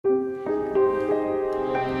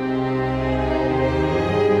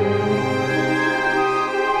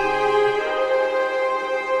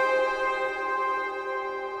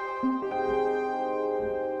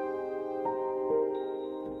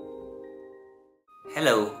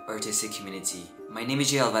Hello, artistic community. My name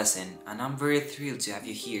is Jay Alvasan, and I'm very thrilled to have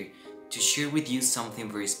you here to share with you something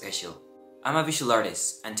very special. I'm a visual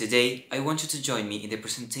artist, and today I want you to join me in the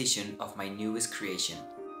presentation of my newest creation,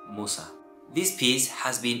 Musa. This piece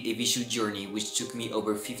has been a visual journey which took me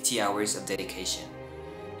over 50 hours of dedication.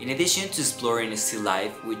 In addition to exploring still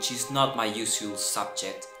life, which is not my usual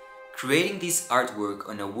subject, creating this artwork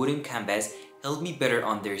on a wooden canvas helped me better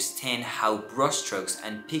understand how brushstrokes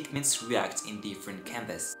and pigments react in different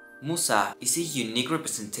canvas. Musa is a unique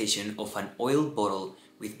representation of an oil bottle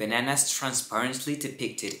with bananas transparently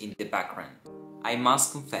depicted in the background. I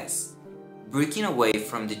must confess, breaking away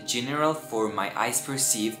from the general form my eyes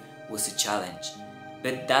perceive was a challenge,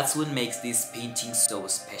 but that's what makes this painting so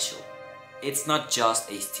special. It's not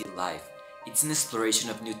just a still life, it's an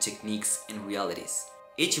exploration of new techniques and realities.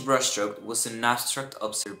 Each brushstroke was an abstract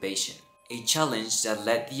observation, a challenge that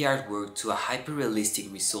led the artwork to a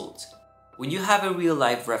hyperrealistic result. When you have a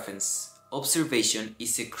real-life reference, observation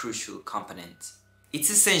is a crucial component. It's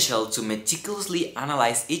essential to meticulously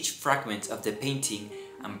analyze each fragment of the painting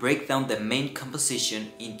and break down the main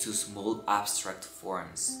composition into small abstract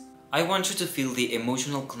forms. I want you to feel the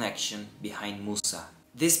emotional connection behind Musa.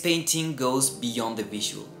 This painting goes beyond the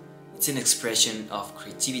visual. It's an expression of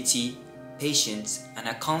creativity, patience, and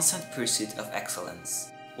a constant pursuit of excellence.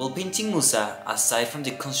 While painting Musa, aside from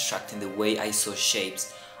deconstructing the way I saw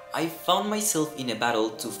shapes, I found myself in a battle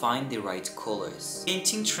to find the right colors.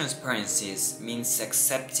 Painting transparencies means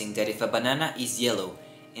accepting that if a banana is yellow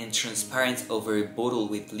and transparent over a bottle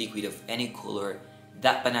with liquid of any color,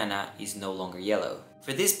 that banana is no longer yellow.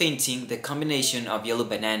 For this painting, the combination of yellow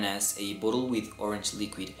bananas, a bottle with orange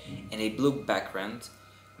liquid, and a blue background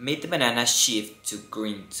made the banana shift to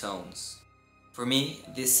green tones. For me,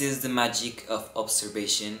 this is the magic of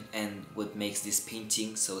observation and what makes this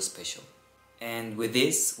painting so special. And with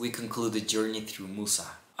this, we conclude the journey through Musa.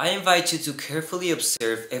 I invite you to carefully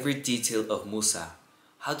observe every detail of Musa.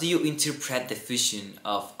 How do you interpret the fusion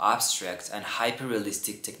of abstract and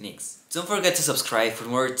hyper-realistic techniques? Don't forget to subscribe for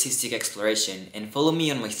more artistic exploration and follow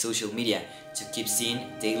me on my social media to keep seeing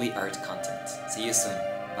daily art content. See you soon.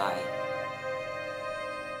 Bye.